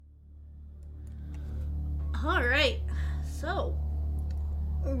Alright, so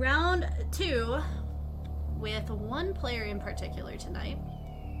round 2 with one player in particular tonight.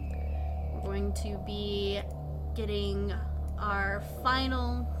 We're going to be getting our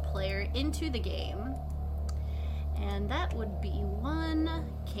final player into the game, and that would be one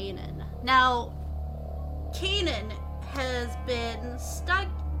Kanan. Now, Kanan has been stuck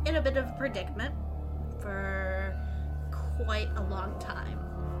in a bit of a predicament for quite a long time.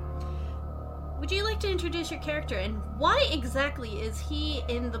 Would you like to introduce your character, and why exactly is he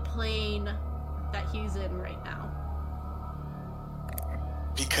in the plane that he's in right now?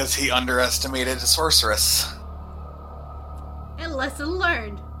 Because he underestimated a sorceress. And lesson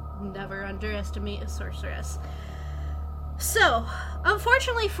learned. Never underestimate a sorceress. So,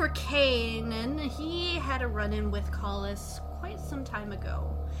 unfortunately for Kanan, he had a run-in with Callis quite some time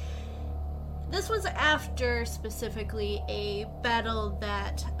ago. This was after, specifically, a battle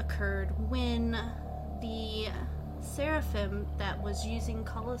that occurred when the Seraphim that was using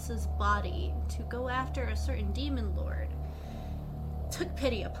Callis' body to go after a certain demon lord took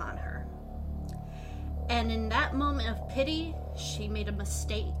pity upon her. And in that moment of pity, she made a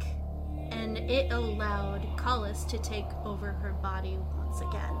mistake, and it allowed Callis to take over her body once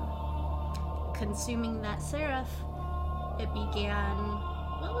again. Consuming that seraph, it began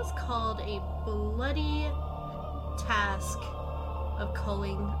what was called a bloody task of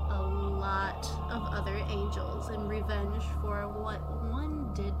culling a lot of other angels in revenge for what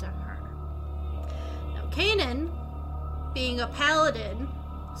one did to her. Now, Kanan, being a paladin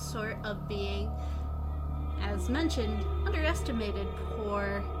sort of being, as mentioned, underestimated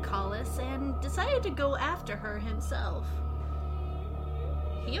poor Callis and decided to go after her himself.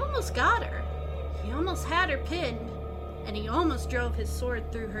 He almost got her. He almost had her pinned, and he almost drove his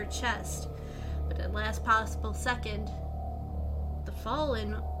sword through her chest. But at last possible second, the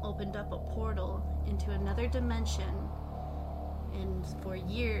Fallen opened up a portal into another dimension, and for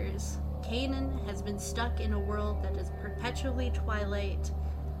years, Kanan has been stuck in a world that is perpetually twilight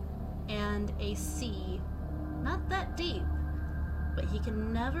and a sea not that deep, but he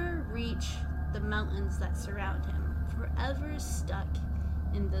can never reach the mountains that surround him, forever stuck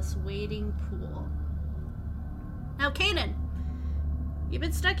in this waiting pool. Now, Kanan, you've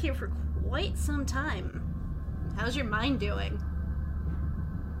been stuck here for quite some time. How's your mind doing?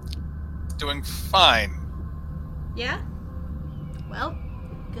 Doing fine. Yeah? Well,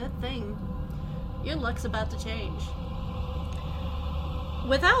 good thing. Your luck's about to change.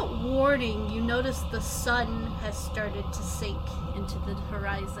 Without warning, you notice the sun has started to sink into the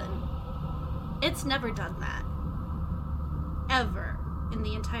horizon. It's never done that. Ever. In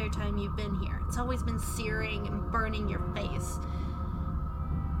the entire time you've been here. It's always been searing and burning your face.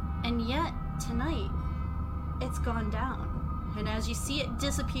 And yet, tonight, it's gone down. And as you see it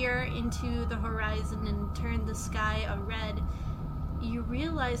disappear into the horizon and turn the sky a red, you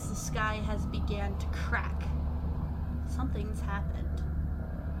realize the sky has began to crack. Something's happened.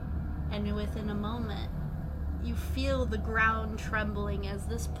 And within a moment, you feel the ground trembling as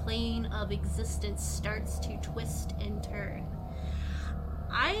this plane of existence starts to twist and turn.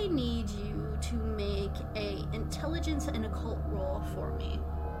 I need you to make a intelligence and occult roll for me.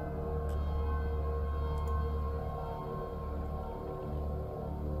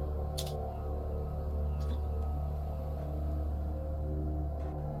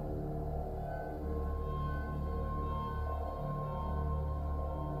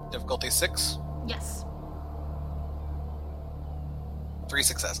 Difficulty 6. Yes. 3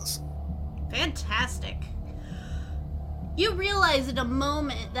 successes. Fantastic. You realize in a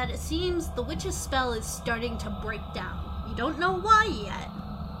moment that it seems the witch's spell is starting to break down. You don't know why yet,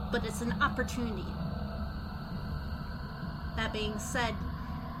 but it's an opportunity. That being said,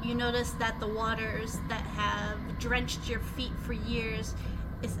 you notice that the waters that have drenched your feet for years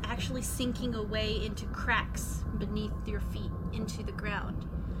is actually sinking away into cracks beneath your feet into the ground.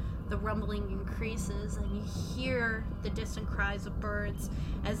 The rumbling increases, and you hear the distant cries of birds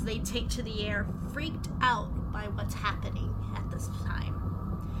as they take to the air, freaked out by what's happening at this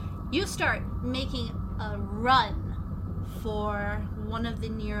time. You start making a run for one of the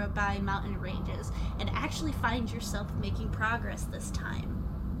nearby mountain ranges, and actually find yourself making progress this time.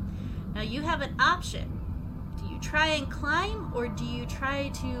 Now you have an option. Do you try and climb, or do you try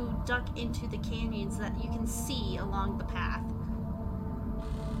to duck into the canyons that you can see along the path?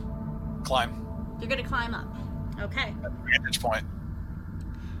 Climb. You're gonna climb up. Okay. Vantage point.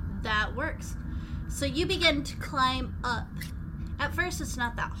 That works. So you begin to climb up. At first, it's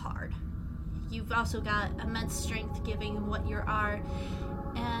not that hard. You've also got immense strength given what you are.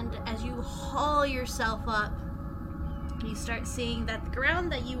 And as you haul yourself up, you start seeing that the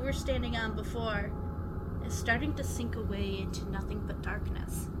ground that you were standing on before is starting to sink away into nothing but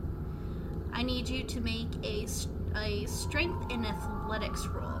darkness. I need you to make a strength and athletics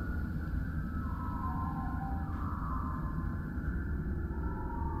roll.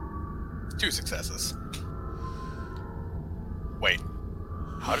 Two successes. Wait.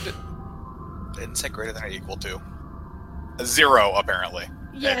 How did it... It didn't say greater than or equal to. A 0, apparently.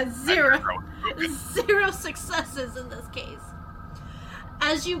 Yeah, zero. Zero successes in this case.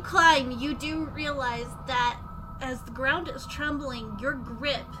 As you climb, you do realize that as the ground is trembling, your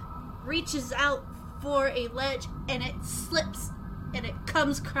grip reaches out for a ledge and it slips and it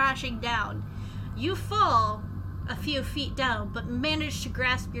comes crashing down. You fall a few feet down, but manage to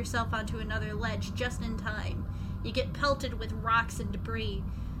grasp yourself onto another ledge just in time. You get pelted with rocks and debris,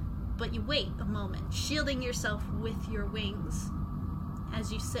 but you wait a moment, shielding yourself with your wings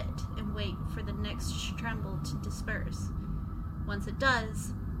as you sit and wait for the next tremble to disperse. Once it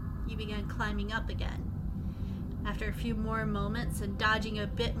does, you begin climbing up again. After a few more moments and dodging a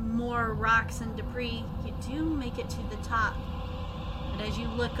bit more rocks and debris, you do make it to the top. But as you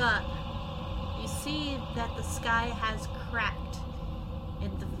look up, you see that the sky has cracked,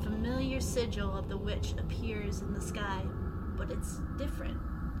 and the familiar sigil of the witch appears in the sky, but it's different.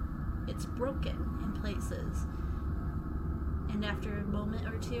 It's broken in places. And after a moment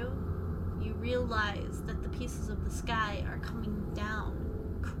or two, you realize that the pieces of the sky are coming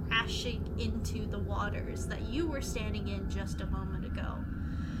down, crashing into the waters that you were standing in just a moment ago.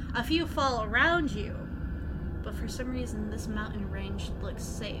 A few fall around you, but for some reason this mountain range looks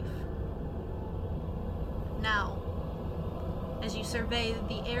safe. Now, as you survey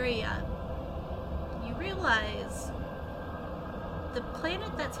the area, you realize the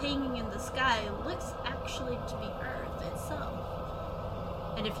planet that's hanging in the sky looks actually to be Earth itself.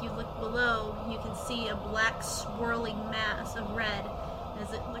 And if you look below, you can see a black swirling mass of red,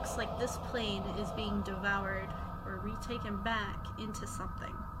 as it looks like this plane is being devoured or retaken back into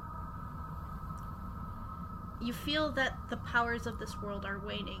something. You feel that the powers of this world are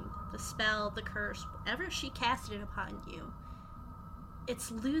waning. The spell, the curse, whatever she casted upon you,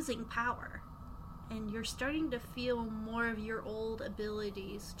 it's losing power. And you're starting to feel more of your old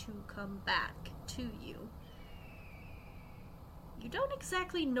abilities to come back to you. You don't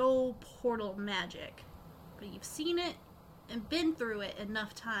exactly know portal magic, but you've seen it and been through it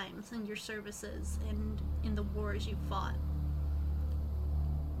enough times in your services and in the wars you've fought.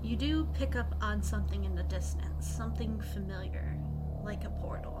 You do pick up on something in the distance, something familiar, like a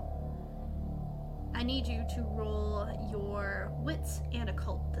portal. I need you to roll your wits and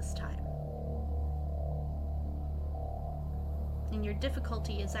occult this time. And your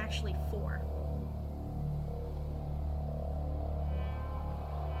difficulty is actually 4.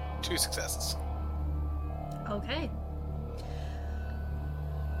 2 successes. Okay.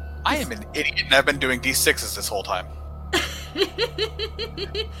 I am an idiot and I've been doing D6s this whole time.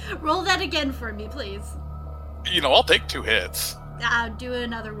 Roll that again for me, please. You know, I'll take 2 hits. I'll do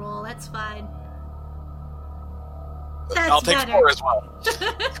another roll, that's fine. I'll take better. 4 as well.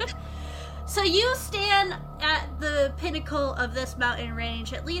 So you stand at the pinnacle of this mountain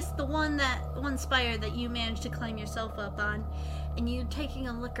range, at least the one spire that you managed to climb yourself up on, and you taking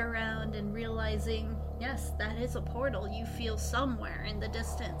a look around and realizing, yes, that is a portal you feel somewhere in the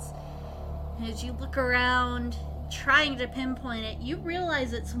distance. And as you look around, trying to pinpoint it, you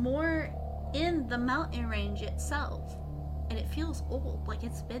realize it's more in the mountain range itself. And it feels old, like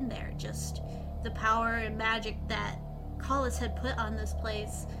it's been there. Just the power and magic that Collis had put on this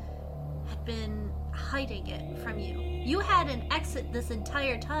place had been hiding it from you. You had an exit this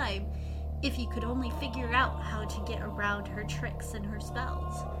entire time if you could only figure out how to get around her tricks and her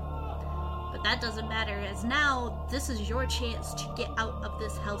spells. But that doesn't matter, as now this is your chance to get out of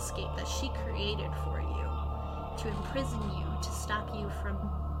this hellscape that she created for you, to imprison you, to stop you from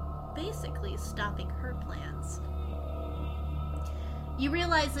basically stopping her plans. You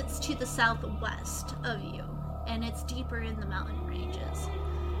realize it's to the southwest of you, and it's deeper in the mountain ranges.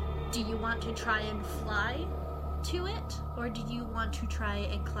 Do you want to try and fly to it, or do you want to try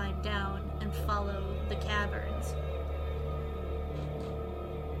and climb down and follow the caverns?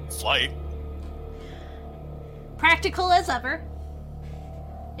 Flight. Practical as ever.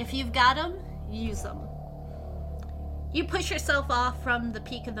 If you've got them, use them. You push yourself off from the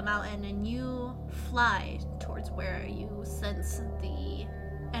peak of the mountain and you fly towards where you sense the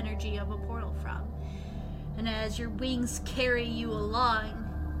energy of a portal from. And as your wings carry you along,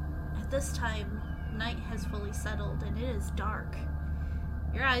 at this time, night has fully settled and it is dark.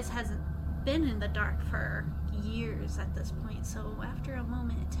 Your eyes hasn't been in the dark for years at this point, so after a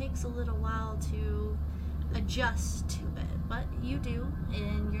moment it takes a little while to adjust to it, but you do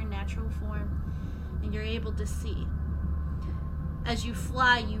in your natural form, and and you're able to see. As you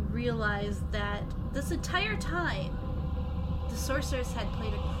fly, you realize that this entire time, the sorceress had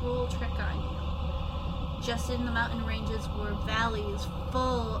played a cruel trick on you. Just in the mountain ranges were valleys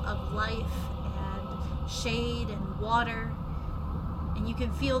full of life and shade and water, and you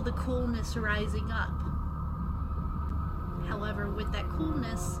can feel the coolness rising up. However, with that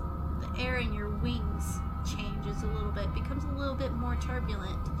coolness, the air in your wings changes a little bit, becomes a little bit more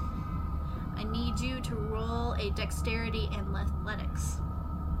turbulent. I need you to roll a dexterity and athletics.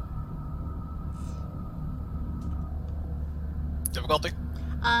 Difficulty?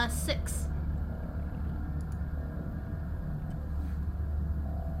 6.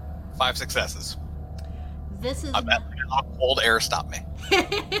 5 successes. This is I'm not cold air stop me.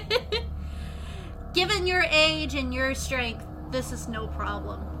 Given your age and your strength, this is no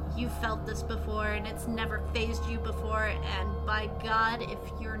problem. You've felt this before, and it's never fazed you before, and by God, if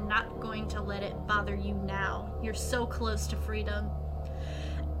you're not going to let it bother you now, you're so close to freedom.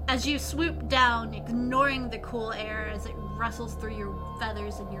 As you swoop down, ignoring the cool air as it rustles through your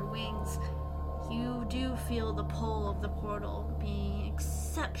feathers and your wings, you do feel the pull of the portal being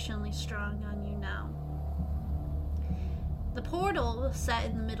exceptionally strong on you now. The portal sat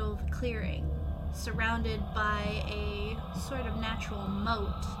in the middle of a clearing, surrounded by a sort of natural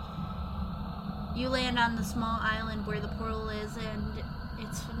moat. You land on the small island where the portal is, and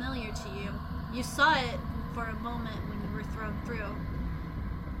it's familiar to you. You saw it for a moment when you were thrown through.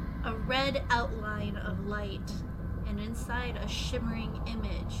 A red outline of light, and inside a shimmering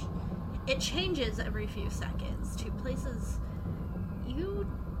image. It changes every few seconds to places you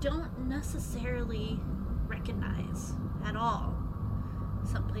don't necessarily recognize at all.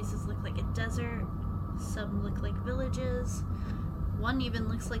 Some places look like a desert, some look like villages, one even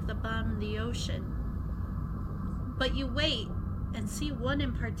looks like the bottom of the ocean. But you wait and see one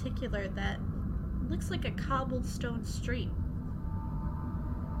in particular that looks like a cobblestone street.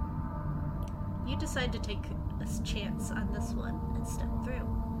 You decide to take a chance on this one and step through.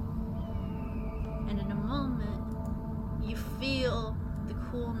 And in a moment, you feel the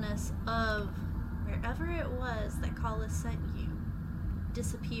coolness of wherever it was that Kala sent you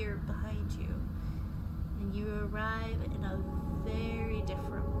disappear behind you, and you arrive in a very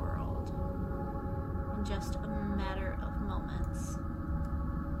different world in just a matter of moments.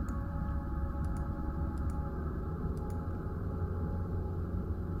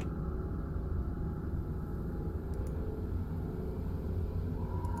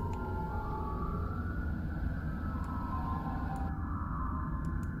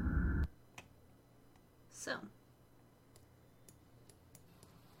 So,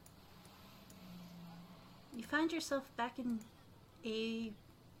 you find yourself back in a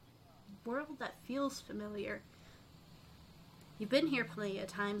world that feels familiar. You've been here plenty of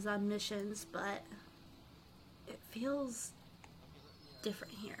times on missions, but it feels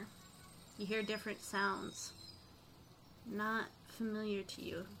different here. You hear different sounds, not familiar to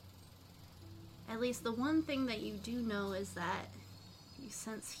you. At least the one thing that you do know is that you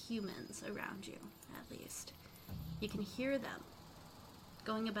sense humans around you, at least. You can hear them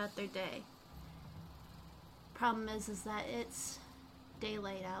going about their day. Problem is that it's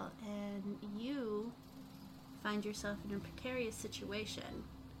daylight out and you find yourself in a precarious situation.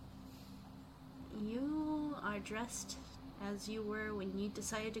 You are dressed as you were when you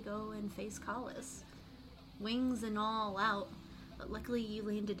decided to go and face Collis. Wings and all out, but luckily you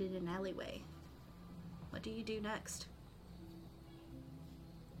landed in an alleyway. What do you do next?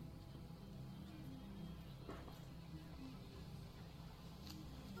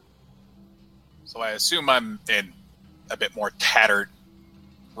 So I assume I'm in a bit more tattered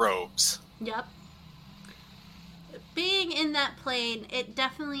robes. Yep. Being in that plane, it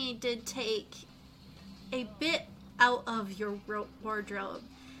definitely did take a bit out of your wardrobe.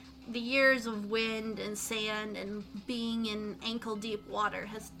 The years of wind and sand and being in ankle-deep water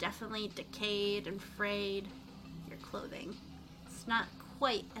has definitely decayed and frayed your clothing. It's not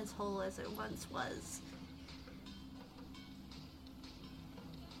quite as whole as it once was.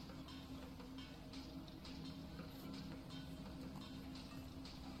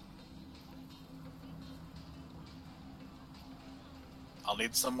 I'll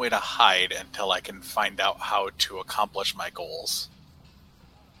need some way to hide until I can find out how to accomplish my goals.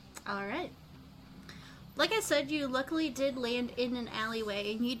 Alright. Like I said, you luckily did land in an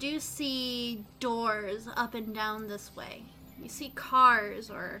alleyway, and you do see doors up and down this way. You see cars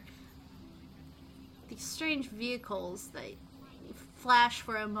or these strange vehicles that flash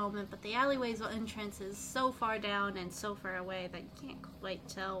for a moment, but the alleyway's entrance is so far down and so far away that you can't quite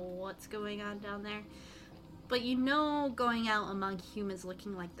tell what's going on down there. But you know going out among humans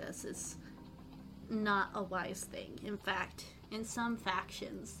looking like this is not a wise thing. In fact, in some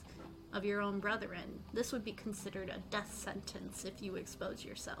factions of your own brethren, this would be considered a death sentence if you expose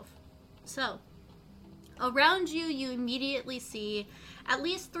yourself. So, around you, you immediately see at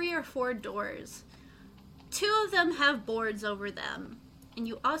least 3 or 4 doors. 2 of them have boards over them, and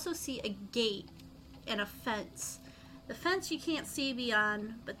you also see a gate and a fence. The fence you can't see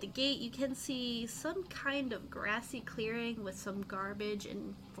beyond, but the gate you can see some kind of grassy clearing with some garbage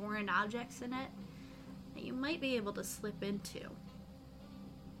and foreign objects in it that you might be able to slip into.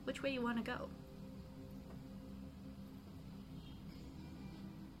 Which way you want to go?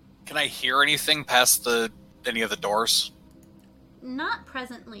 Can I hear anything past any of the doors? Not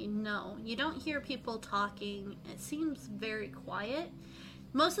presently, no. You don't hear people talking. It seems very quiet.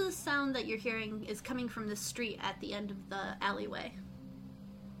 Most of the sound that you're hearing is coming from the street at the end of the alleyway.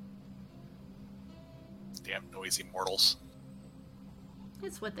 Damn noisy mortals.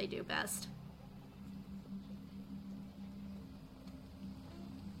 It's what they do best.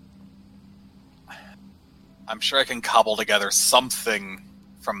 I'm sure I can cobble together something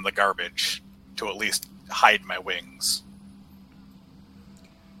from the garbage to at least hide my wings.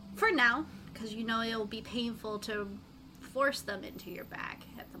 For now, because you know it'll be painful to force them into your back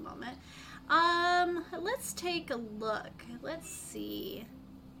at the moment. Let's take a look. Let's see.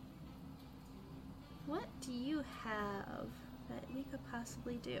 What do you have that we could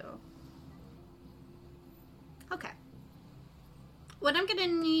possibly do? Okay. What I'm gonna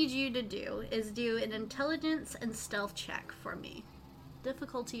need you to do is do an intelligence and stealth check for me.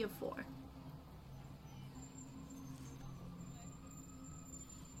 Difficulty of 4.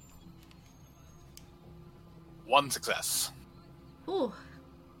 One success. Ooh.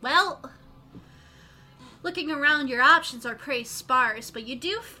 Well, looking around, your options are pretty sparse, but you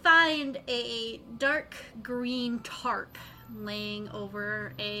do find a dark green tarp laying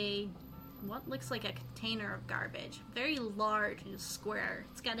over what looks like a container of garbage. Very large and square.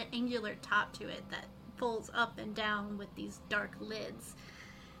 It's got an angular top to it that folds up and down with these dark lids.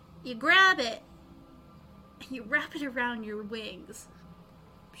 You grab it, and you wrap it around your wings.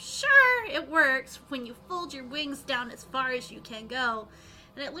 Sure, it works when you fold your wings down as far as you can go,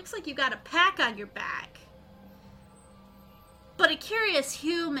 and it looks like you got a pack on your back. But a curious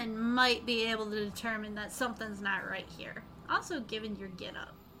human might be able to determine that something's not right here. Also, given your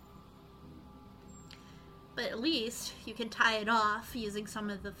get-up. But at least you can tie it off using some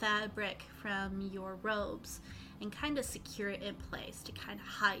of the fabric from your robes and kind of secure it in place to kind of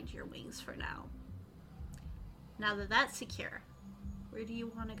hide your wings for now. Now that that's secure, where do you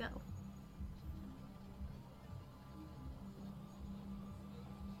want to go?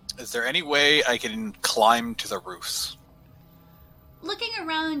 Is there any way I can climb to the roofs? Looking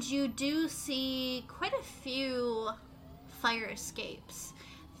around, you do see quite a few fire escapes.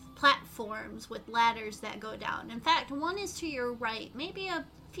 Platforms with ladders that go down. In fact, one is to your right, maybe a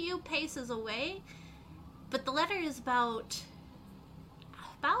few paces away, but the ladder is about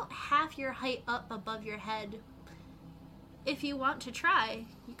half your height up above your head. If you want to try,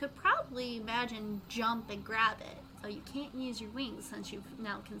 you could probably imagine jump and grab it, though you can't use your wings since you've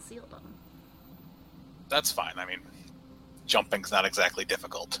now concealed them. That's fine. I mean, jumping's not exactly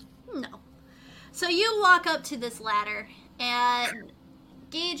difficult. No. So you walk up to this ladder and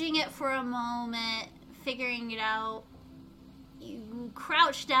gauging it for a moment, figuring it out, you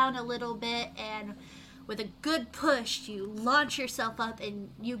crouch down a little bit, and with a good push, you launch yourself up and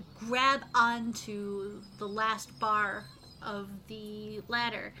you grab onto the last bar of the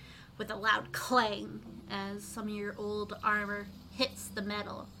ladder with a loud clang as some of your old armor hits the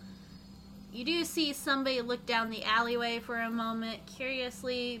metal. You do see somebody look down the alleyway for a moment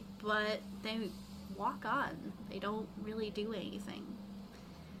curiously, but they walk on. They don't really do anything.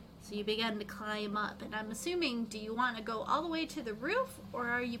 So you begin to climb up, and I'm assuming, do you want to go all the way to the roof, or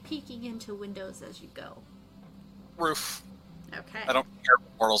are you peeking into windows as you go? Roof. Okay. I don't care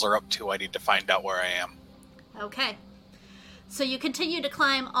what mortals are up to. I need to find out where I am. Okay. So you continue to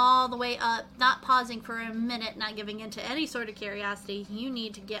climb all the way up, not pausing for a minute, not giving in to any sort of curiosity. You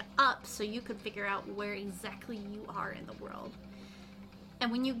need to get up so you can figure out where exactly you are in the world.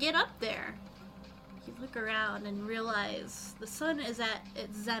 And when you get up there, you look around and realize the sun is at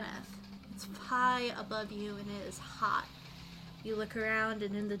its zenith. It's high above you and it is hot. You look around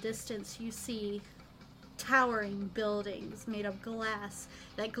and in the distance you see towering buildings made of glass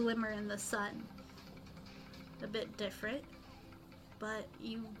that glimmer in the sun. A bit different, but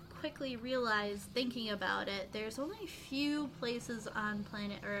you quickly realize, thinking about it, there's only a few places on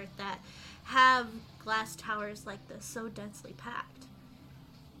planet Earth that have glass towers like this so densely packed.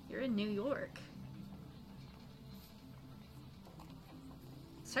 You're in New York.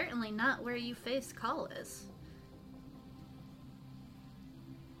 Certainly not where you faced Collis.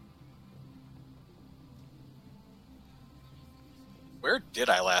 Where did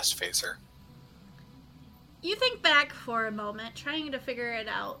I last face her? You think back for a moment, trying to figure it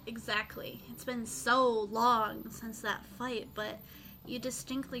out exactly. It's been so long since that fight, but you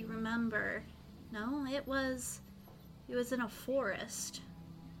distinctly remember. No, it was in a forest,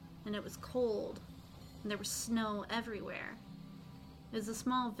 and it was cold, and there was snow everywhere. It was a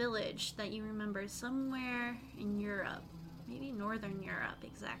small village that you remember somewhere in Europe, maybe Northern Europe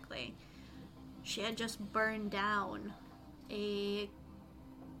exactly. She had just burned down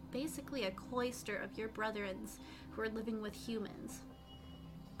basically a cloister of your brethrens who were living with humans.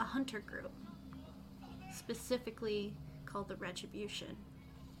 A hunter group, specifically called the Retribution.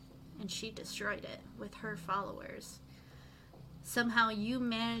 And she destroyed it with her followers. Somehow you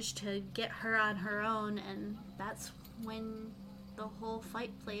managed to get her on her own, and that's when the whole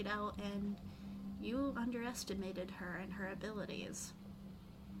fight played out, and you underestimated her and her abilities.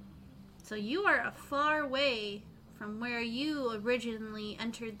 So you are a far way from where you originally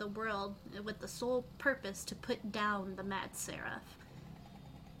entered the world with the sole purpose to put down the Mad Seraph.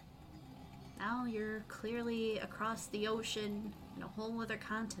 Now you're clearly across the ocean in a whole other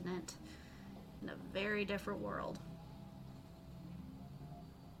continent, in a very different world.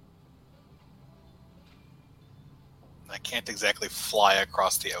 I can't exactly fly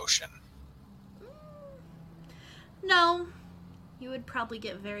across the ocean. No, you would probably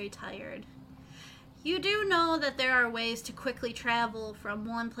get very tired. You do know that there are ways to quickly travel from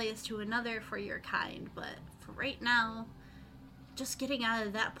one place to another for your kind, but for right now, just getting out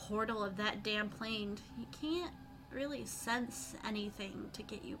of that portal of that damn plane, you can't really sense anything to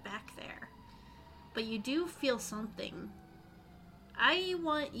get you back there. But you do feel something. I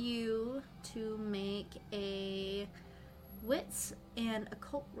want you to make a wits and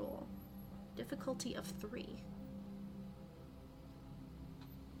occult roll. Difficulty of 3.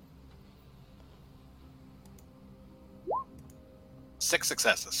 Six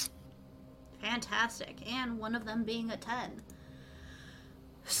successes. Fantastic. And one of them being a 10.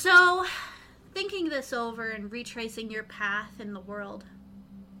 So, thinking this over and retracing your path in the world,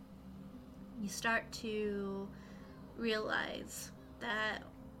 you start to realize that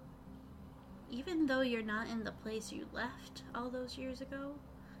even though you're not in the place you left all those years ago,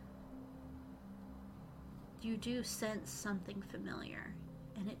 you do sense something familiar,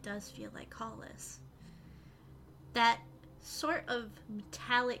 and it does feel like Collis. That sort of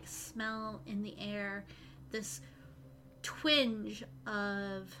metallic smell in the air, this twinge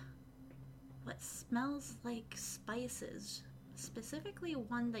of what smells like spices, specifically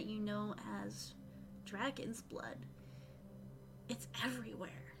one that you know as dragon's blood. It's everywhere.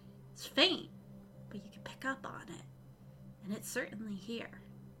 It's faint, but you can pick up on it. And it's certainly here.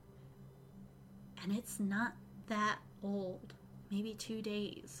 And it's not that old. Maybe 2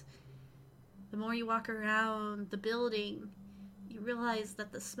 days. The more you walk around the building, you realize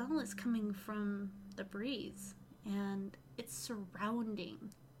that the smell is coming from the breeze. And it's surrounding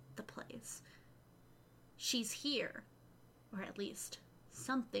the place. She's here. Or at least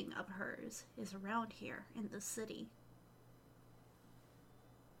something of hers is around here in the city.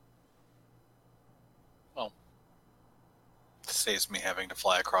 Well, saves me having to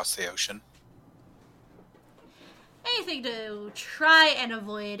fly across the ocean. Anything to try and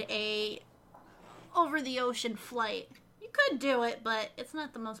avoid a over-the-ocean flight. You could do it, but it's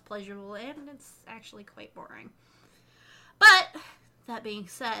not the most pleasurable, and it's actually quite boring. But, that being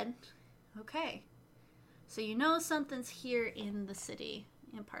said, okay. So you know something's here in the city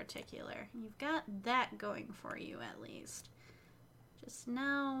in particular. You've got that going for you, at least. Just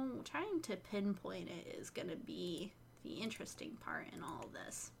now, trying to pinpoint it is going to be the interesting part in all of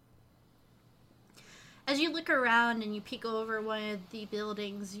this. As you look around and you peek over one of the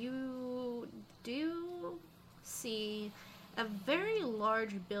buildings, you do see a very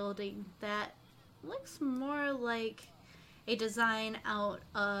large building that looks more like a design out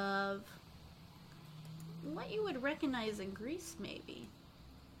of what you would recognize in Greece, maybe.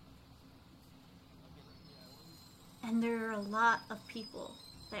 And there are a lot of people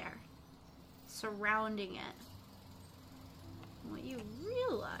there, surrounding it. What you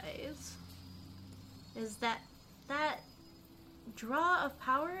realize is that draw of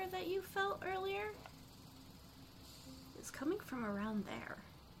power that you felt earlier is coming from around there.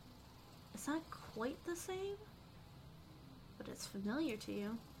 It's not quite the same, but it's familiar to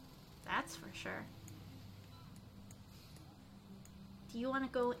you. That's for sure. Do you want to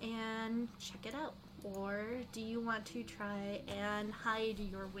go and check it out? Or do you want to try and hide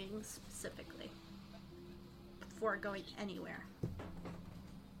your wings specifically before going anywhere?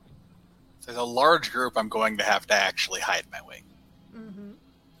 If there's a large group, I'm going to have to actually hide my wing. Mm-hmm.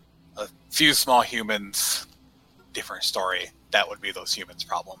 A few small humans, different story. That would be those humans'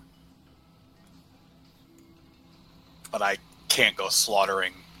 problem. But I can't go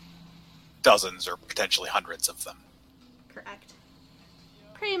slaughtering dozens or potentially hundreds of them. Correct.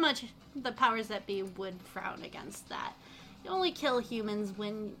 Pretty much the powers that be would frown against that. You only kill humans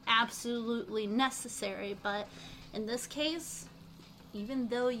when absolutely necessary, but in this case, even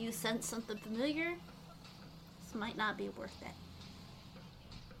though you sense something familiar, this might not be worth it.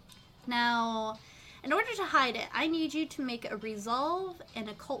 Now, in order to hide it, I need you to make a resolve and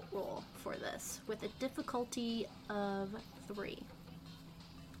occult roll for this, with a difficulty of 3.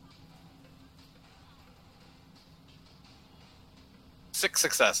 Six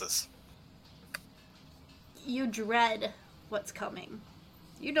successes. You dread what's coming.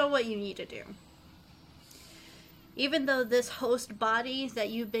 You know what you need to do. Even though this host body that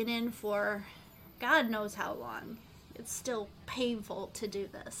you've been in for God knows how long, it's still painful to do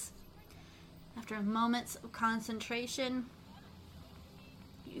this. After moments of concentration,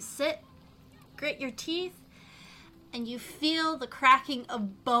 you sit, grit your teeth, and you feel the cracking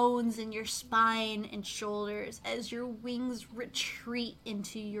of bones in your spine and shoulders as your wings retreat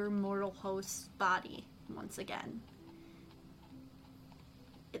into your mortal host's body once again.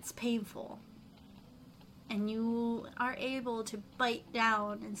 It's painful, and you are able to bite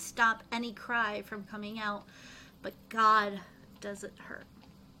down and stop any cry from coming out, but God, does it hurt.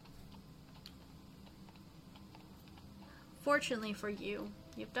 Fortunately for you,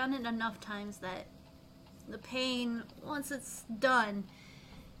 you've done it enough times that the pain, once it's done,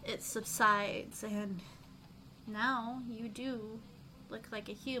 it subsides, and now you do look like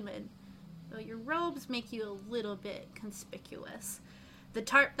a human, though your robes make you a little bit conspicuous. The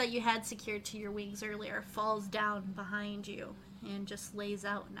tarp that you had secured to your wings earlier falls down behind you and just lays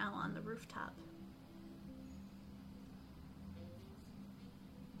out now on the rooftop.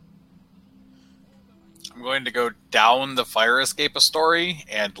 I'm going to go down the fire escape a story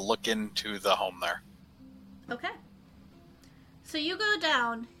and look into the home there. Okay. So you go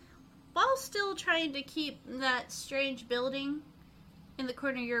down while still trying to keep that strange building in the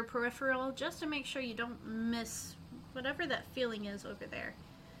corner of your peripheral, just to make sure you don't miss whatever that feeling is over there.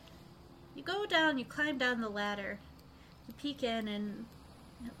 You go down, you climb down the ladder, you peek in, and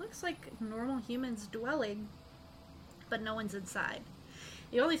it looks like a normal human's dwelling, but no one's inside.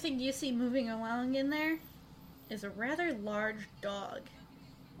 The only thing you see moving along in there is a rather large dog.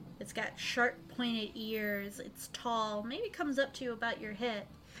 It's got sharp pointed ears, it's tall, maybe comes up to about your hip,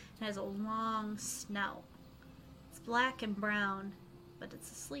 and has a long snout. It's black and brown, but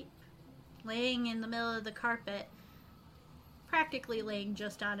it's asleep, laying in the middle of the carpet, practically laying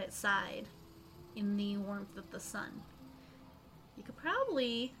just on its side in the warmth of the sun. You could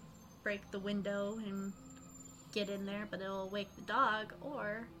probably break the window and get in there, but it'll wake the dog,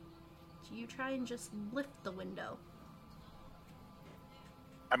 or do you try and just lift the window?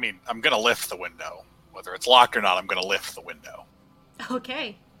 I mean, I'm going to lift the window. Whether it's locked or not, I'm going to lift the window.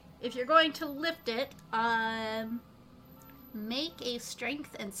 Okay. If you're going to lift it, make a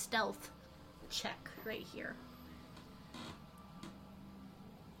strength and stealth check right here.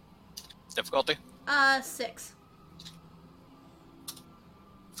 Difficulty? 6.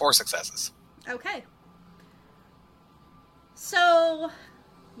 4 successes. Okay. So,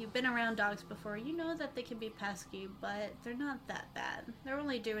 you've been around dogs before. You know that they can be pesky, but they're not that bad. They're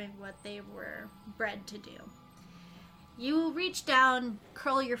only doing what they were bred to do. You reach down,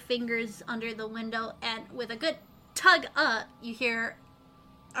 curl your fingers under the window, and with a good tug up, you hear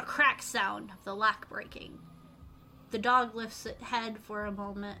a crack sound of the lock breaking. The dog lifts its head for a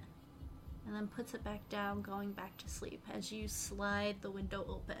moment, and then puts it back down, going back to sleep as you slide the window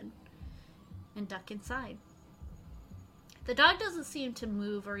open and duck inside. The dog doesn't seem to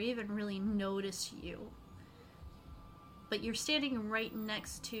move or even really notice you, but you're standing right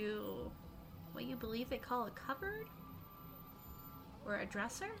next to what you believe they call a cupboard or a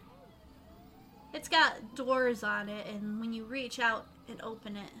dresser. It's got doors on it, and when you reach out and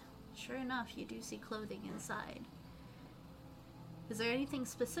open it, sure enough, you do see clothing inside. Is there anything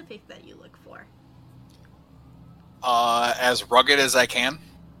specific that you look for? As rugged as I can.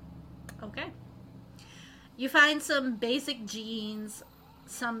 Okay. You find some basic jeans,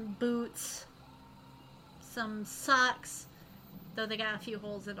 some boots, some socks, though they got a few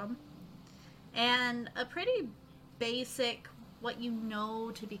holes in them, and a pretty basic, what you know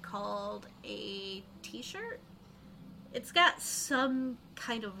to be called a t-shirt. It's got some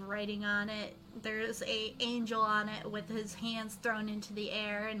kind of writing on it. There's a angel on it with his hands thrown into the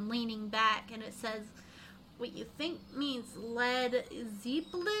air and leaning back, and it says what you think means Led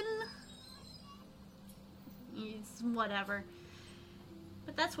Zeppelin, It's whatever.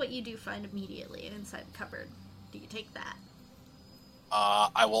 But that's what you do find immediately inside the cupboard. Do you take that?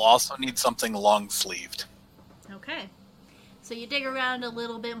 I will also need something long-sleeved. Okay. So you dig around a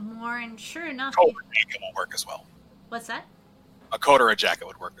little bit more, and sure enough... Coat or jacket will work as well. What's that? A coat or a jacket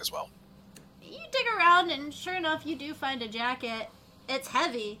would work as well. You dig around, and sure enough, you do find a jacket. It's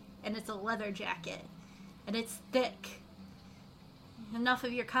heavy, and it's a leather jacket. And it's thick. Enough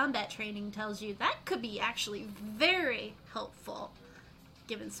of your combat training tells you that could be actually very helpful,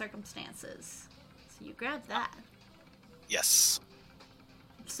 given circumstances. So you grab that. Yes.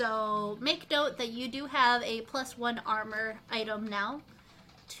 So make note that you do have a +1 armor item now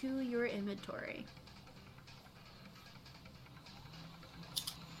to your inventory.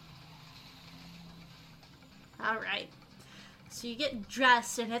 Alright. So you get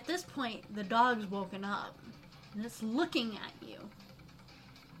dressed, and at this point, the dog's woken up. And it's looking at you.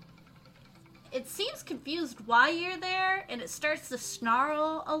 It seems confused why you're there, and it starts to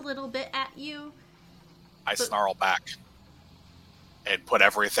snarl a little bit at you. I snarl back. And put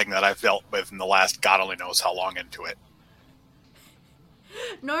everything that I've dealt with in the last God only knows how long into it.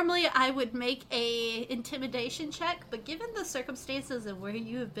 Normally, I would make a intimidation check, but given the circumstances of where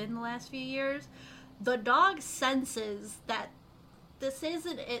you have been the last few years, the dog senses that this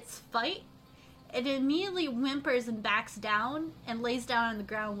isn't its fight. It immediately whimpers and backs down and lays down on the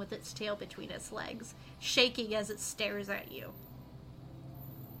ground with its tail between its legs, shaking as it stares at you.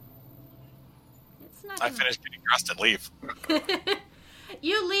 It's not I finish getting dressed and leave.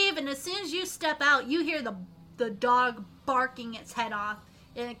 You leave, and as soon as you step out, you hear the dog barking its head off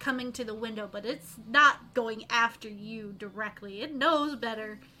and coming to the window, but it's not going after you directly. It knows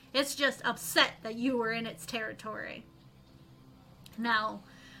better. It's just upset that you were in its territory. Now,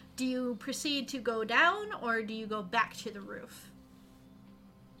 do you proceed to go down, or do you go back to the roof?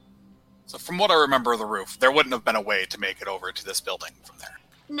 So from what I remember of the roof, there wouldn't have been a way to make it over to this building from there.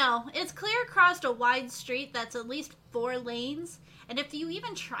 No, it's clear across a wide street that's at least 4 lanes, and if you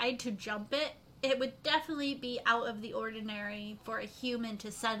even tried to jump it, it would definitely be out of the ordinary for a human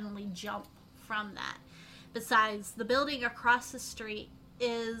to suddenly jump from that. Besides, the building across the street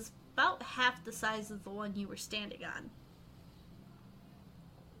is about half the size of the one you were standing on.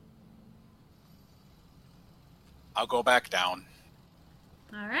 I'll go back down.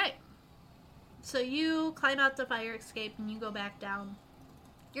 Alright. So you climb out the fire escape and you go back down.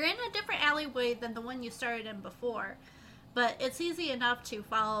 You're in a different alleyway than the one you started in before, but it's easy enough to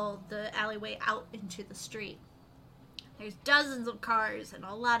follow the alleyway out into the street. There's dozens of cars and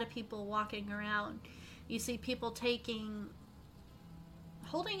a lot of people walking around. You see people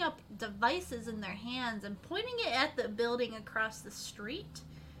holding up devices in their hands and pointing it at the building across the street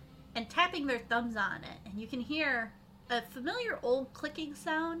and tapping their thumbs on it. And you can hear a familiar old clicking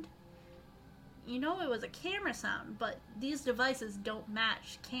sound. You know it was a camera sound, but these devices don't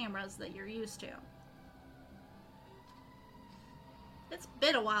match cameras that you're used to. It's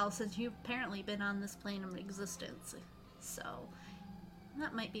been a while since you've apparently been on this plane of existence, so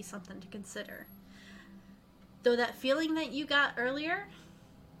that might be something to consider. Though that feeling that you got earlier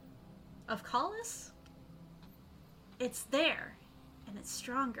of Collis, it's there, and it's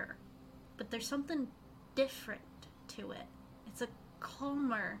stronger, but there's something different to it. It's a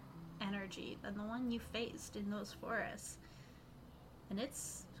calmer energy than the one you faced in those forests, and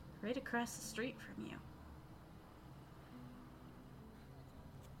it's right across the street from you.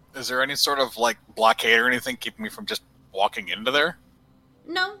 Is there any sort of, blockade or anything keeping me from just walking into there?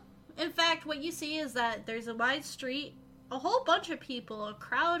 No. In fact, what you see is that there's a wide street, a whole bunch of people, a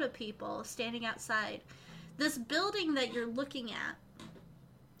crowd of people standing outside. This building that you're looking at,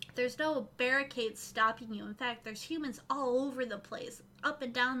 there's no barricades stopping you. In fact, there's humans all over the place, up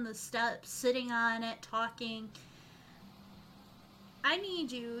and down the steps, sitting on it, talking. I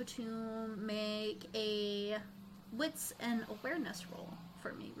need you to make a wits and awareness roll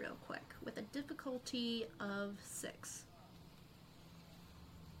for me real quick with a difficulty of 6.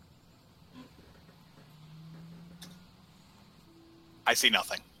 I see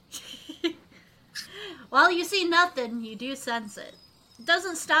nothing. While you see nothing, you do sense it. It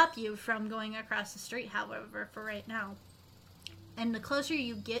doesn't stop you from going across the street, however, for right now. And the closer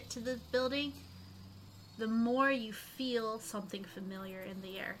you get to the building, the more you feel something familiar in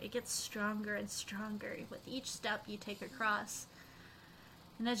the air. It gets stronger and stronger with each step you take across.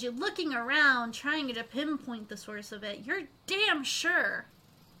 And as you're looking around, trying to pinpoint the source of it, you're damn sure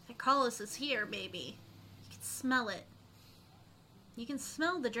that Collis is here, baby. You can smell it. You can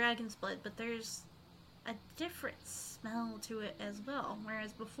smell the dragon's blood, but there's a different smell to it as well.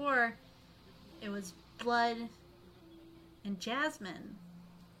 Whereas before, it was blood and jasmine.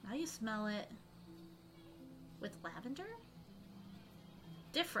 Now you smell it with lavender?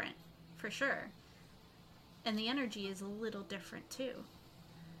 Different, for sure. And the energy is a little different too.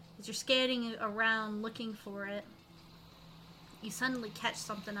 As you're scanning around looking for it, you suddenly catch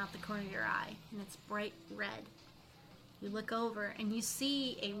something out the corner of your eye, and it's bright red. You look over and you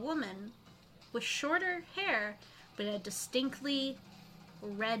see a woman with shorter hair, but a distinctly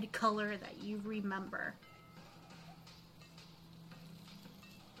red color that you remember.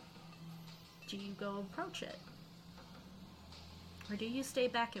 Do you go approach it? Or do you stay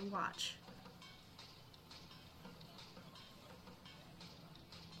back and watch?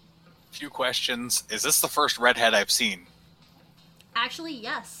 Few questions. Is this the first redhead I've seen? Actually,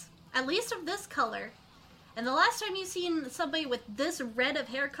 yes. At least of this color. And the last time you seen somebody with this red of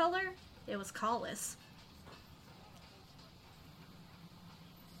hair color, it was Collis.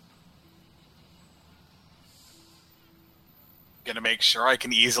 Gonna make sure I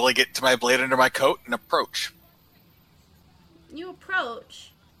can easily get to my blade under my coat and approach. You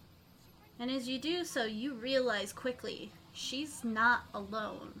approach, and as you do so, you realize quickly she's not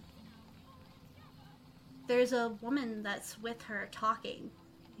alone. There's a woman that's with her talking,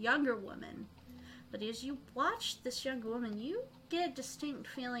 younger woman. But as you watch this young woman, you get a distinct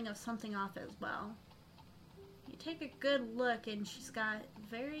feeling of something off as well. You take a good look, and she's got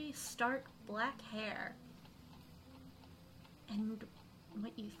very stark black hair. And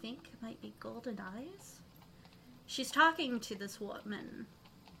what you think might be golden eyes? She's talking to this woman.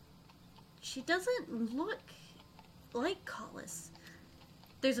 She doesn't look like Collis.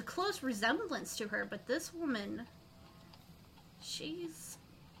 There's a close resemblance to her, but this woman, she's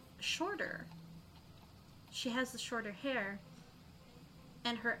shorter. She has the shorter hair,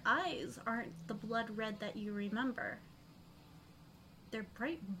 and her eyes aren't the blood red that you remember. They're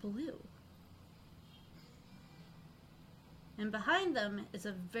bright blue. And behind them is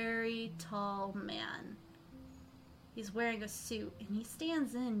a very tall man. He's wearing a suit, and he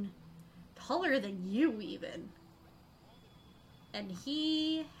stands in taller than you even. And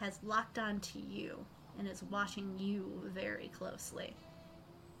he has locked onto you and is watching you very closely.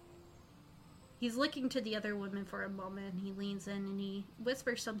 He's looking to the other woman for a moment, and he leans in and he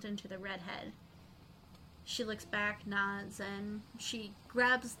whispers something to the redhead. She looks back, nods, and she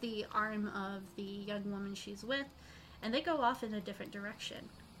grabs the arm of the young woman she's with, and they go off in a different direction.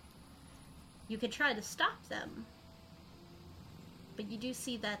 You could try to stop them, but you do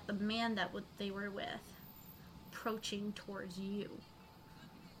see that the man that they were with approaching towards you.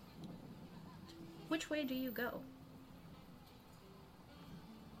 Which way do you go?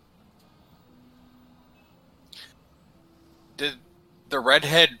 Did the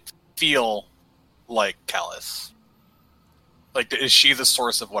redhead feel like Callus? Like, is she the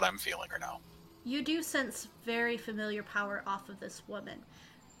source of what I'm feeling or no? You do sense very familiar power off of this woman,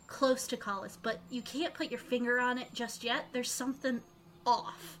 close to Collis, but you can't put your finger on it just yet. There's something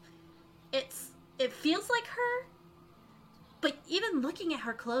off. It feels like her, but even looking at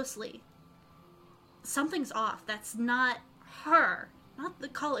her closely, something's off. That's not her. Not the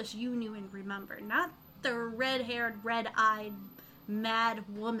Collis you knew and remember. Not the red-haired, red-eyed, mad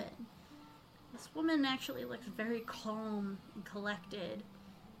woman. This woman actually looks very calm and collected.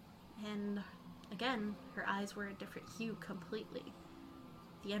 And again, her eyes were a different hue completely.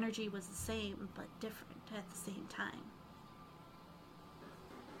 The energy was the same, but different at the same time.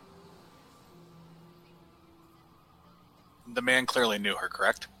 The man clearly knew her,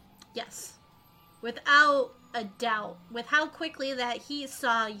 correct? Yes. Without a doubt. With how quickly that he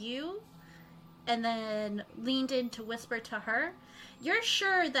saw you and then leaned in to whisper to her, you're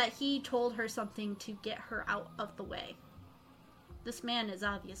sure that he told her something to get her out of the way. This man is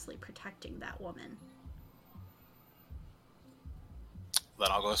obviously protecting that woman. Then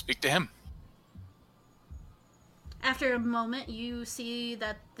I'll go speak to him. After a moment, you see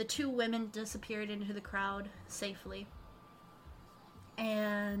that the two women disappeared into the crowd safely.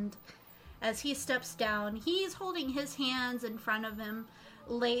 And as he steps down, he's holding his hands in front of him,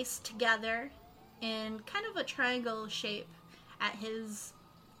 laced together in kind of a triangle shape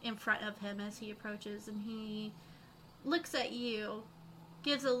in front of him as he approaches, and he looks at you,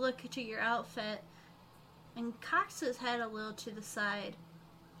 gives a look to your outfit, and cocks his head a little to the side.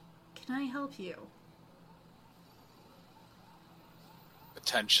 Can I help you?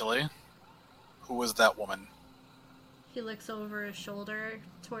 Potentially. Who was that woman? He looks over his shoulder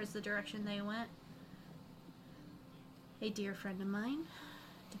towards the direction they went. A dear friend of mine.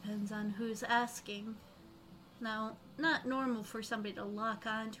 Depends on who's asking. Now, not normal for somebody to lock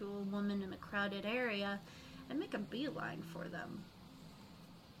onto a woman in a crowded area and make a beeline for them.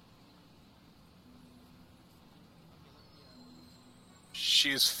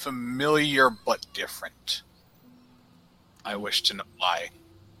 She's familiar but different. I wish to know why.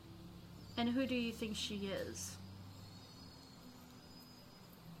 And who do you think she is?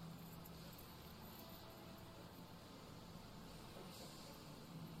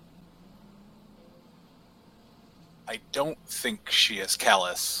 I don't think she is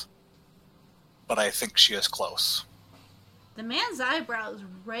Callus, but I think she is close. The man's eyebrows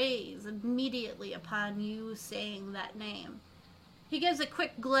raise immediately upon you saying that name. He gives a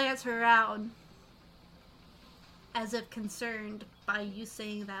quick glance around, as if concerned by you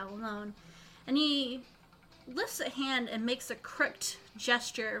saying that alone, and he lifts a hand and makes a crooked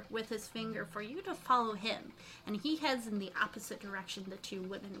gesture with his finger for you to follow him, and he heads in the opposite direction the two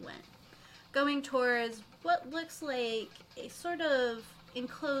women went, going towards what looks like a sort of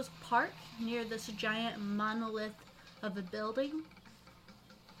enclosed park near this giant monolith of a building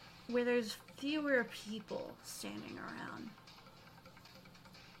where there's fewer people standing around.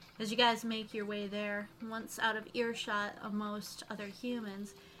 As you guys make your way there, once out of earshot of most other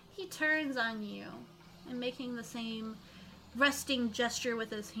humans, he turns on you and making the same resting gesture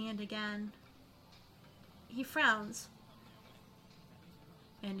with his hand again. He frowns.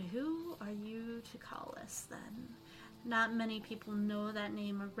 And who are you to call us then? Not many people know that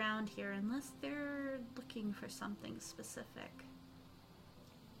name around here unless they're looking for something specific.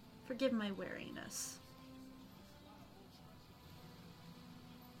 Forgive my wariness.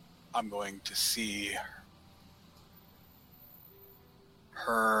 I'm going to see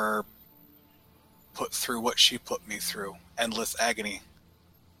her put through what she put me through. Endless agony.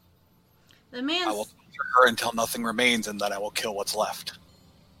 The man. I will torture her until nothing remains, and then I will kill what's left.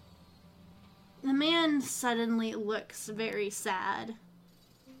 The man suddenly looks very sad.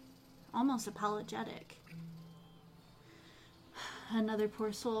 Almost apologetic. Another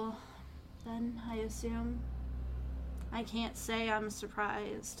poor soul, then, I assume. I can't say I'm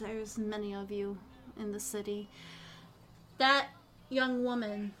surprised. There's many of you in the city. That young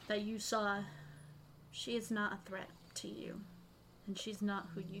woman that you saw, she is not a threat to you. And she's not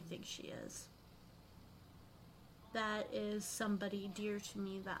who you think she is. That is somebody dear to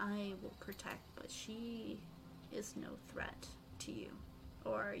me that I will protect, but she is no threat to you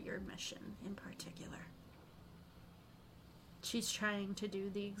or your mission in particular. She's trying to do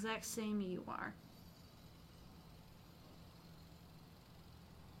the exact same you are.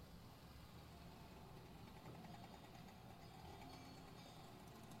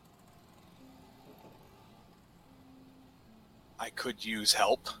 I could use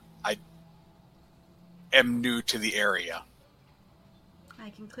help. I am new to the area.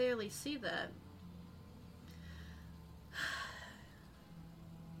 I can clearly see that.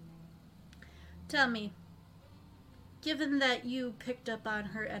 Tell me, given that you picked up on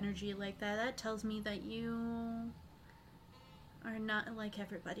her energy like that, that tells me that you are not like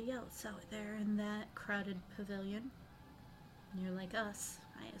everybody else out there in that crowded pavilion. You're like us,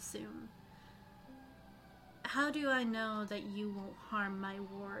 I assume. How do I know that you won't harm my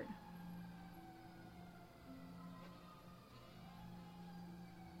ward?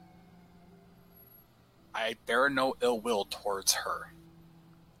 I bear no ill will towards her.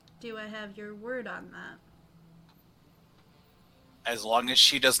 Do I have your word on that? As long as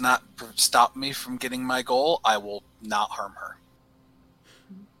she does not stop me from getting my goal, I will not harm her.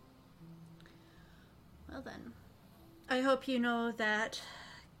 Well then, I hope you know that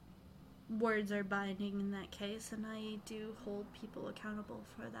words are binding in that case, and I do hold people accountable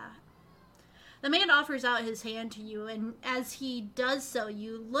for that. The man offers out his hand to you, and as he does so,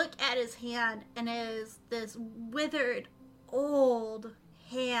 you look at his hand, and it is this withered, old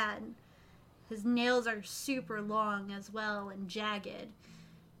hand. His nails are super long as well and jagged,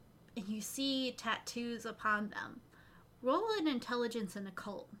 and you see tattoos upon them. Roll an intelligence and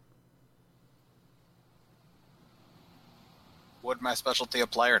occult. Would my specialty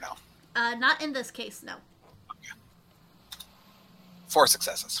apply or no? Not in this case, no. Okay. 4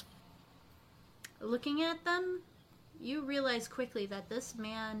 successes. Looking at them, you realize quickly that this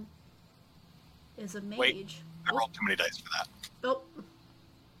man is a mage. Wait, I rolled too many dice for that. Oh.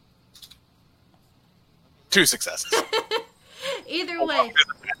 2 successes. Either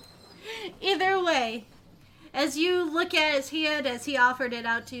way, as you look at his hand as he offered it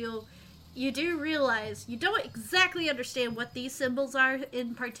out to you, you do realize you don't exactly understand what these symbols are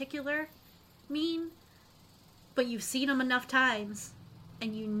in particular mean, but you've seen them enough times,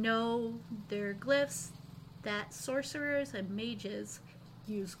 and you know they're glyphs that sorcerers and mages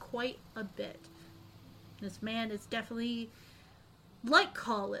use quite a bit. This man is definitely like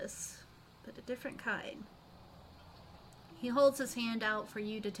Callus, but a different kind. He holds his hand out for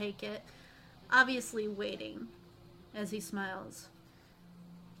you to take it, obviously waiting, as he smiles.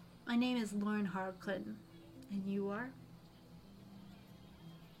 My name is Lauren Harkin, and you are?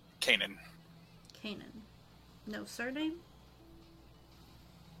 Kanan. Kanan. No surname?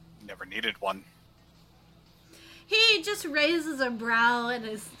 Never needed one. He just raises a brow and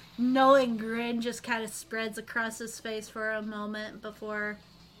his knowing grin just kind of spreads across his face for a moment before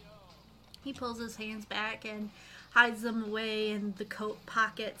he pulls his hands back and hides them away in the coat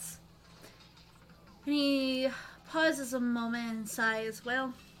pockets. And he pauses a moment and sighs,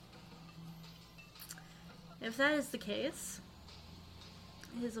 well, if that is the case,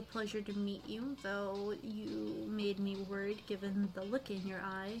 it is a pleasure to meet you, though you made me worried given the look in your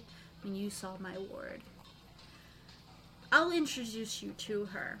eye when you saw my ward. I'll introduce you to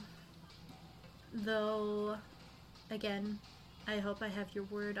her. Though, again, I hope I have your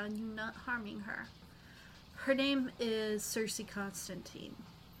word on you not harming her. Her name is Cersei Constantine.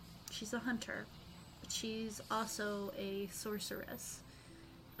 She's a hunter, but she's also a sorceress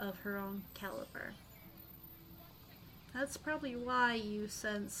of her own caliber. That's probably why you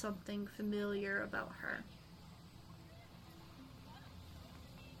sense something familiar about her.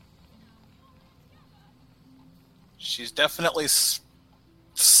 She's definitely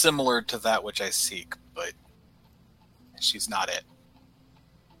similar to that which I seek, but she's not it.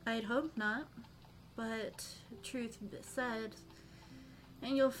 I'd hope not, but truth be said,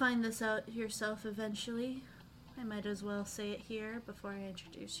 and you'll find this out yourself eventually, I might as well say it here before I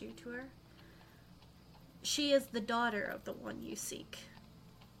introduce you to her. She is the daughter of the one you seek.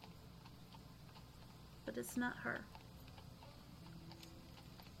 But it's not her.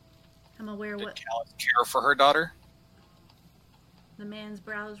 I'm aware Did what Callus care for her daughter? the man's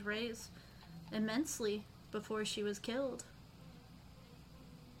brows raised immensely before she was killed.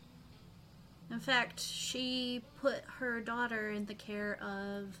 In fact, she put her daughter in the care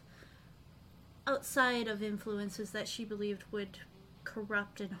of outside of influences that she believed would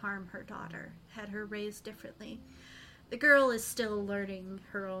corrupt and harm her daughter, had her raised differently. The girl is still learning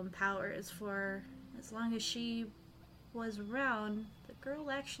her own powers, for as long as she was around, the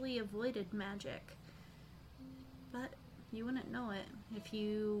girl actually avoided magic. But you wouldn't know it if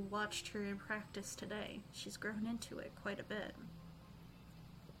you watched her in practice today. She's grown into it quite a bit.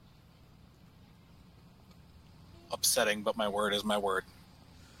 Upsetting, but my word is my word.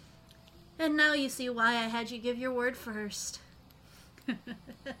 And now you see why I had you give your word first.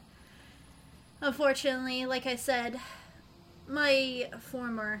 Unfortunately, like I said, my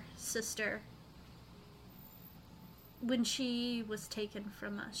former sister, when she was taken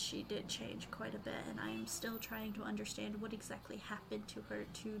from us, she did change quite a bit, and I am still trying to understand what exactly happened to her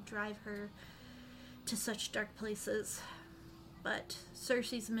to drive her to such dark places. But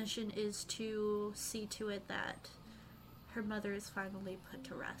Cersei's mission is to see to it that her mother is finally put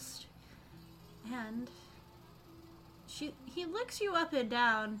to rest. And he looks you up and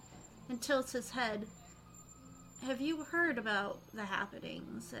down and tilts his head. Have you heard about the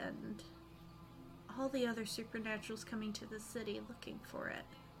happenings and all the other supernaturals coming to the city looking for it?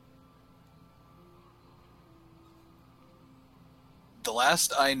 The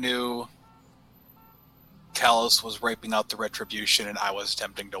last I knew, Callus was raping out the Retribution, and I was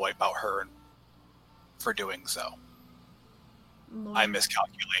attempting to wipe out her for doing so. I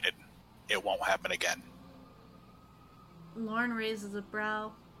miscalculated. It won't happen again. Lorne raises a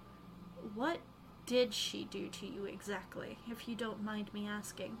brow. What did she do to you exactly, if you don't mind me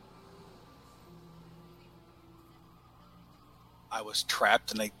asking? I was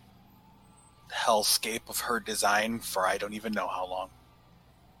trapped in a hellscape of her design for I don't even know how long.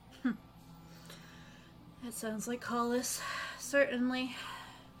 That sounds like Hollis. Certainly.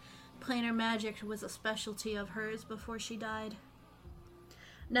 Planar magic was a specialty of hers before she died.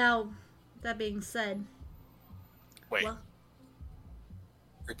 Now, that being said... Wait. Well,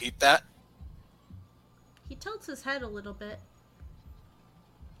 repeat that? he tilts his head a little bit.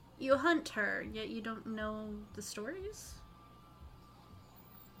 You hunt her, yet you don't know the stories?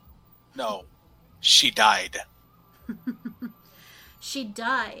 No. She died. She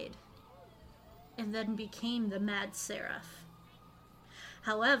died, and then became the Mad Seraph.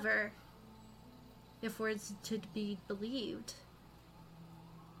 However, if we're to be believed,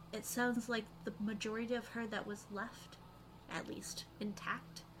 it sounds like the majority of her that was left, at least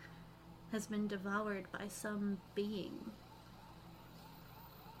intact, has been devoured by some being.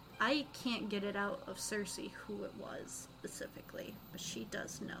 I can't get it out of Cersei who it was specifically, but she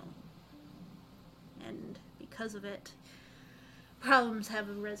does know. And because of it, problems have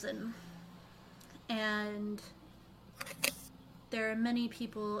arisen. And there are many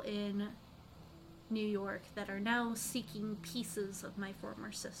people in New York that are now seeking pieces of my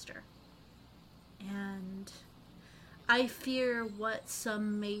former sister. And I fear what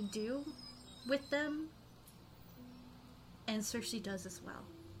some may do with them, and Cersei does as well.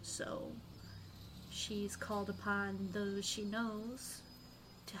 So she's called upon those she knows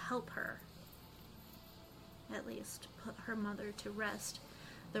to help her. At least put her mother to rest.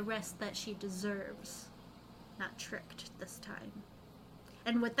 The rest that she deserves. Not tricked this time.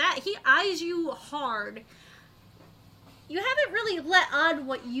 And with that, he eyes you hard. You haven't really let on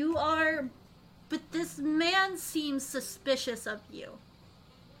what you are, but this man seems suspicious of you.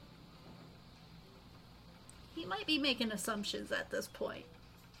 He might be making assumptions at this point.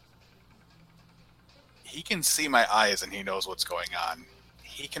 He can see my eyes and he knows what's going on.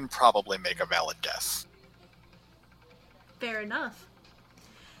 He can probably make a valid guess. Fair enough.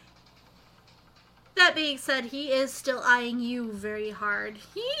 That being said, he is still eyeing you very hard.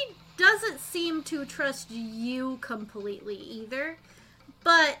 He doesn't seem to trust you completely either,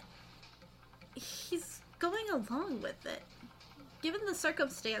 but he's going along with it. Given the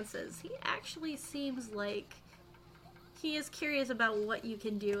circumstances, he actually seems like he is curious about what you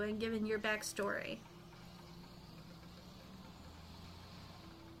can do, and given your backstory.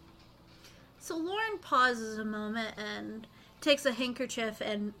 So Lauren pauses a moment and takes a handkerchief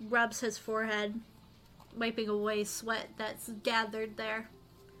and rubs his forehead, wiping away sweat that's gathered there.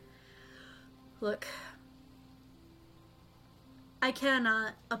 Look, I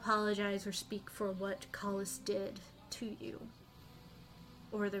cannot apologize or speak for what Collis did to you,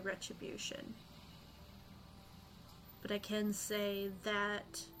 or the retribution. But I can say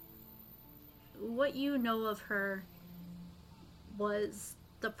that what you know of her was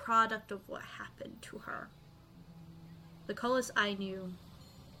the product of what happened to her. The Collis I knew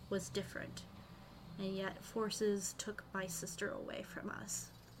was different, and yet forces took my sister away from us.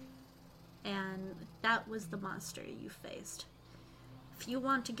 And that was the monster you faced. If you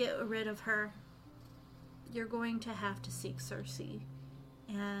want to get rid of her, you're going to have to seek Cersei.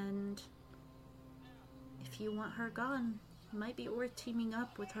 And if you want her gone, it might be worth teaming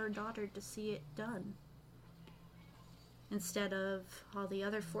up with her daughter to see it done. Instead of all the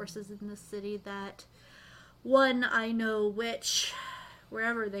other forces in the city that, one, I know which,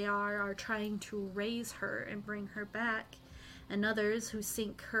 wherever they are trying to raise her and bring her back, and others who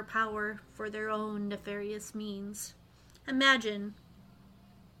seek her power for their own nefarious means. Imagine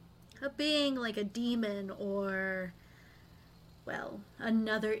a being like a demon or, well,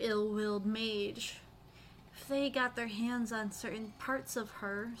 another ill-willed mage. If they got their hands on certain parts of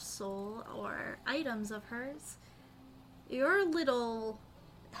her soul or items of hers, your little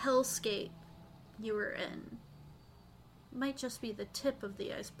hellscape you were in might just be the tip of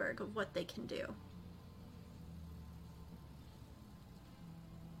the iceberg of what they can do.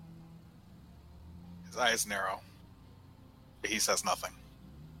 His eyes narrow. He says nothing.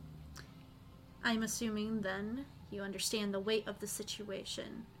 I'm assuming, then, you understand the weight of the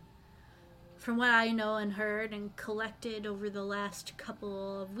situation. From what I know and heard and collected over the last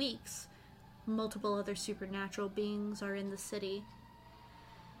couple of weeks, multiple other supernatural beings are in the city.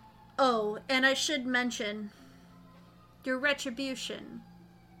 Oh, and I should mention, your retribution.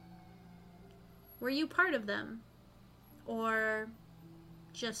 Were you part of them? Or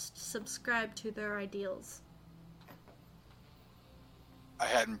just subscribe to their ideals? I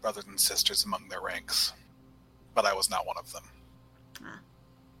had brothers and sisters among their ranks, but I was not one of them.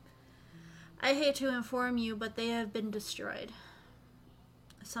 I hate to inform you, but they have been destroyed.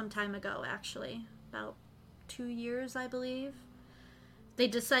 Some time ago, actually. About 2 years, I believe. They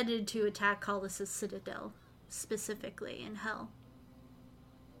decided to attack Collis' citadel, specifically in Hell.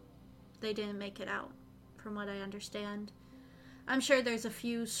 They didn't make it out, from what I understand. I'm sure there's a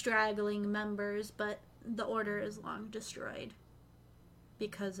few straggling members, but the order is long destroyed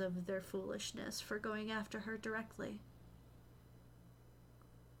because of their foolishness for going after her directly.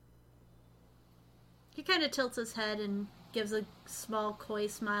 He kind of tilts his head and gives a small, coy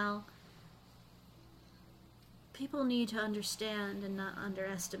smile. People need to understand and not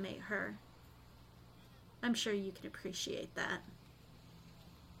underestimate her. I'm sure you can appreciate that.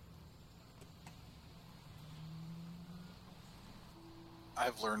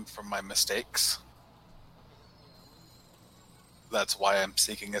 I've learned from my mistakes. That's why I'm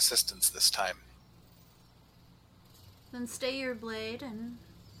seeking assistance this time. Then stay your blade and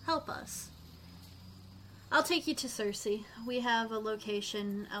help us. I'll take you to Cersei. We have a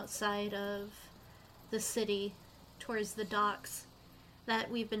location outside of the city, towards the docks,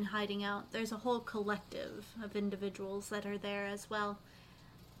 that we've been hiding out. There's a whole collective of individuals that are there as well.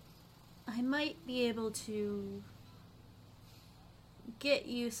 I might be able to get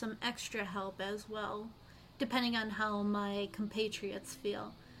you some extra help as well, depending on how my compatriots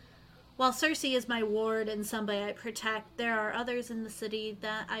feel. While Cersei is my ward and somebody I protect, there are others in the city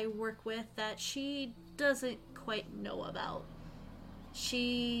that I work with that she doesn't quite know about.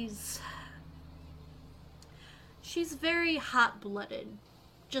 She's very hot-blooded,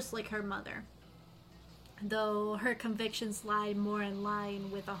 just like her mother. Though her convictions lie more in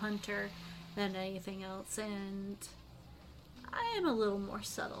line with a hunter than anything else, and I am a little more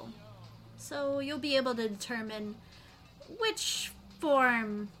subtle. So you'll be able to determine which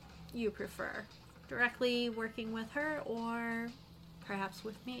form you prefer. Directly working with her, or perhaps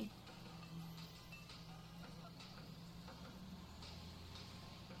with me.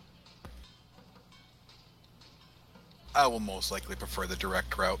 I will most likely prefer the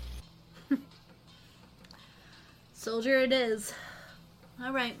direct route. Soldier it is.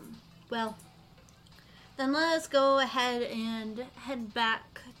 Alright, well, then let us go ahead and head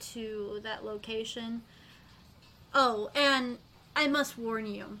back to that location. Oh, and I must warn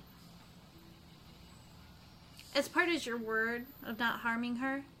you. As part of your word of not harming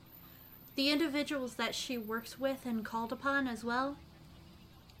her, the individuals that she works with and called upon as well,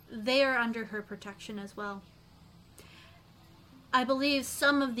 they are under her protection as well. I believe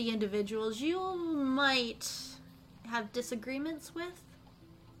some of the individuals you might have disagreements with.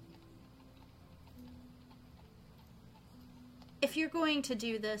 If you're going to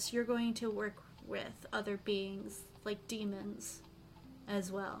do this, you're going to work with other beings, like demons,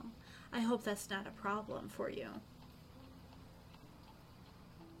 as well. I hope that's not a problem for you.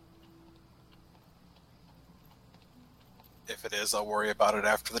 If it is, I'll worry about it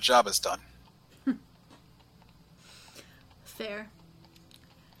after the job is done. Fair.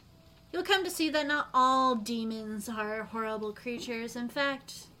 You'll come to see that not all demons are horrible creatures. In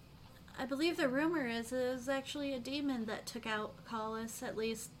fact, I believe the rumor is it was actually a demon that took out Callis, at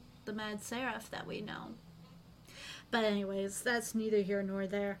least the Mad Seraph that we know. But anyways, that's neither here nor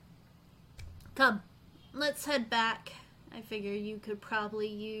there. Come, let's head back. I figure you could probably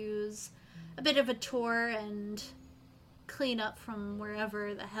use a bit of a tour and clean up from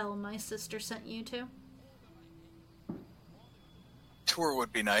wherever the hell my sister sent you to. Tour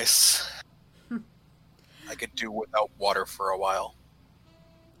would be nice. I could do without water for a while.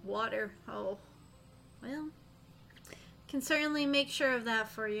 Water? Oh. Well, can certainly make sure of that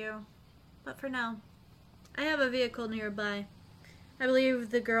for you. But for now, I have a vehicle nearby. I believe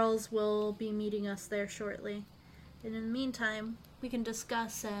the girls will be meeting us there shortly. And in the meantime, we can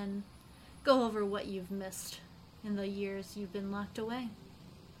discuss and go over what you've missed in the years you've been locked away.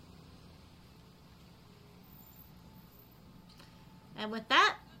 And with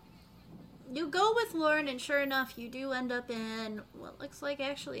that, you go with Lauren, and sure enough, you do end up in what looks like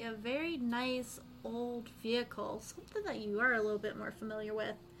actually a very nice old vehicle. Something that you are a little bit more familiar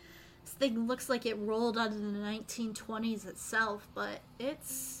with. This thing looks like it rolled out of the 1920s itself, but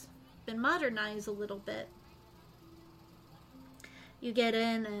it's been modernized a little bit. You get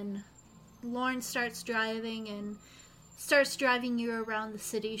in, and Lauren starts driving you around the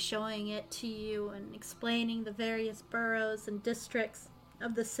city, showing it to you and explaining the various boroughs and districts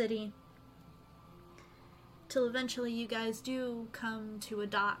of the city. Till eventually you guys do come to a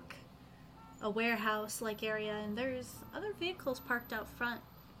dock, a warehouse-like area, and there's other vehicles parked out front.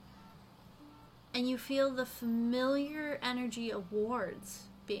 And you feel the familiar energy of wards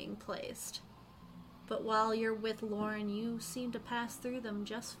being placed. But while you're with Lauren, you seem to pass through them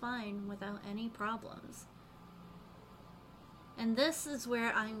just fine without any problems. And this is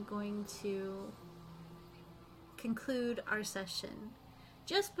where I'm going to conclude our session,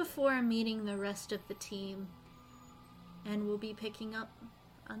 just before meeting the rest of the team. And we'll be picking up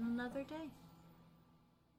on another day.